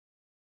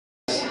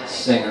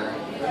singer.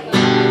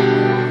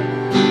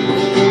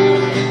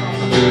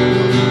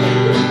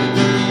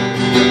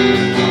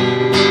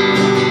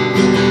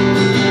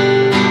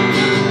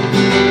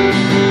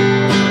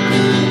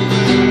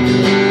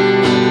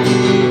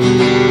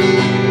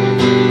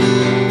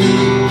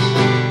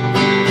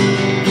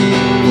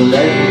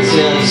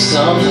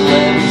 Something,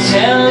 let me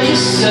tell you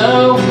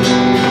so.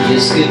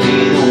 This could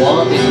be the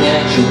one thing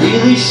that you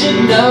really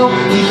should know.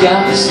 You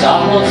got to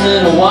stop once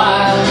in a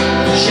while,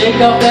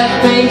 shake off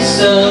that face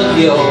of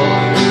yours.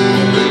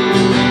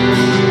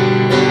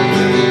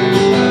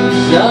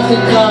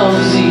 Nothing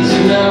comes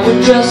easy, no,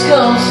 it just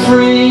comes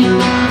free.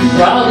 You'd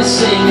probably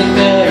sing it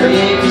better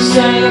if you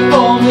sang it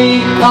for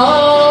me.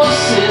 Oh,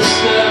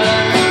 sister,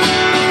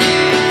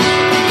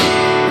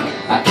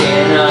 I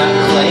cannot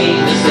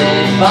claim this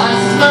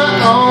advice is my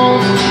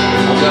own.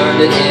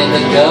 Learned it in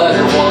the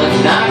gutter one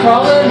night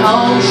crawling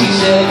home. She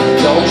said,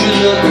 don't you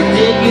look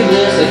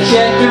ridiculous. I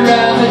checked her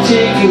out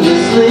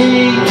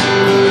meticulously.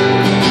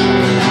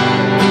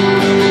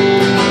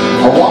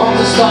 I want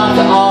to start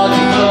to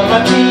argue, but my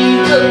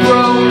teeth are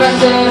broke. I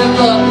said I'd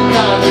love to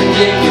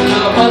contradict you,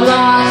 but my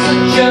life's a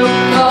joke.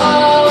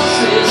 Oh,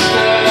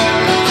 sister.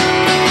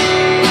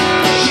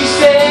 She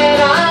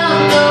said,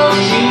 I'm no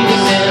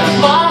genius and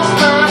I've lost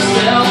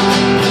myself.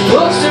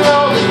 Books are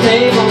on the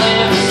table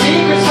and the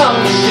secrets on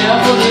the shelf.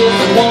 Well, it's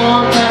a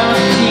one time,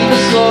 keep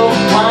it slow,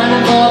 wind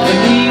them up and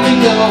here we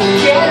go.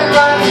 Get it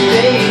right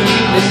today,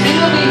 you may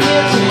still be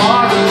here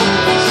tomorrow.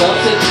 Some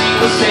said she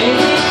was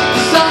saintly,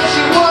 some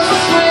she was a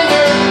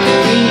swinger.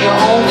 Me, you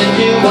only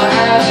knew I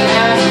had to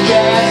ask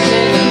jazz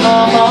singing,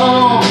 come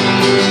on.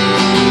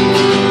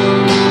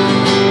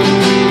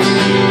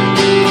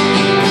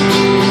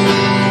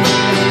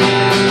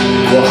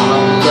 Well,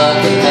 I'm a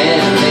lucky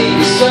man,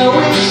 maybe so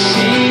is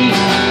she.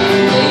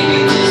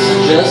 Maybe this is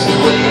just the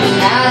way it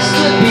has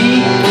to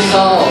be. It's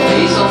all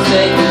based on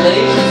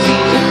speculation,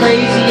 seems a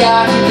crazy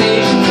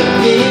occupation to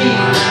me.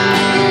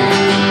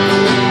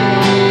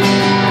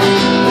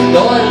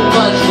 Though I didn't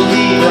much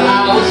believe her,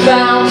 I was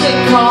bound to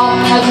call.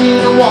 I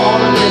didn't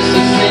want to miss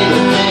a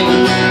single thing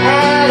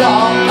at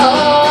all.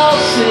 Oh,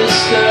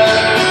 sister.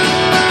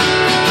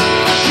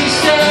 She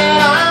said,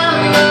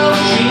 I'm no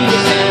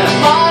genius and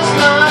I've lost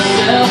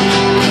myself.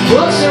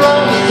 Books are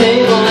on the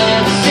table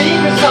and the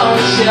secrets on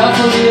the shelf.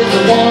 Well, it's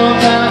a one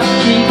time,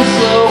 keep it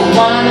slow,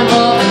 wind them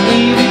up and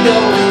here we go.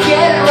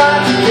 Get it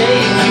right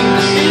today, you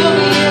can still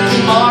be here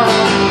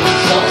tomorrow.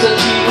 Some said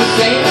she was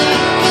saintly,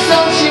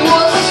 some she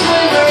was a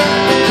swinger.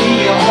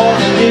 Me, you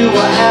only knew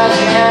I had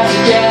to ask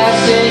jazz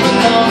singing,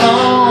 come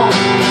on.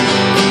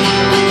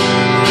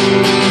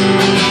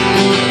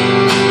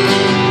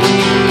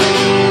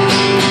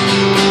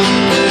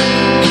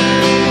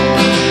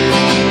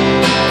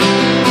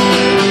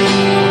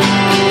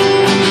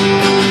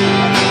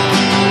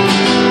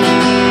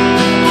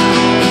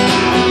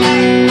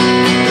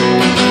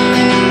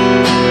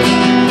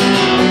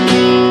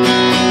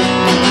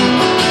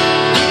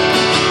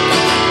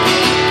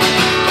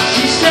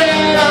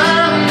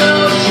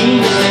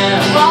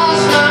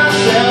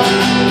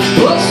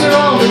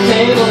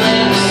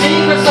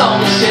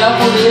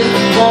 Well,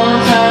 it's one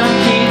time,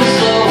 keep it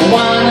slow,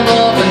 wind them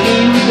up and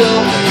here we go.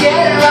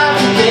 Get it right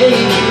today,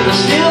 you will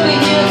still be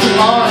here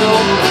tomorrow.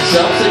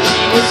 Some said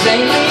she was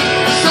saintly,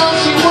 some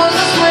she was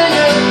a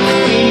swinger.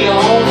 We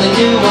only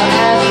knew I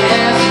had to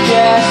ask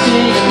jazz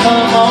singing,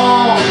 come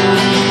on.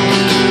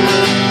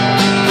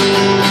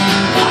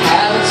 I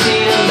haven't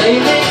seen her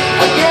lately,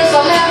 I guess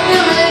I'll have to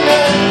ring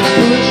her.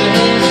 Put your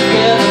hands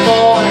together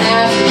for an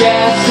ask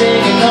jazz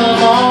singing,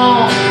 come on.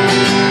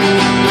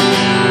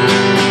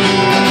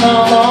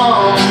 Come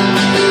on,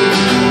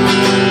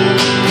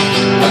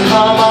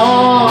 come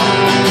on,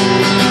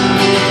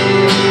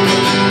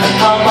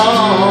 come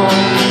on.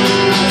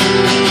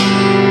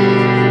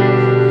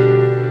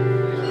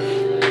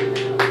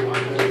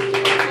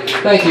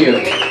 Thank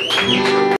you.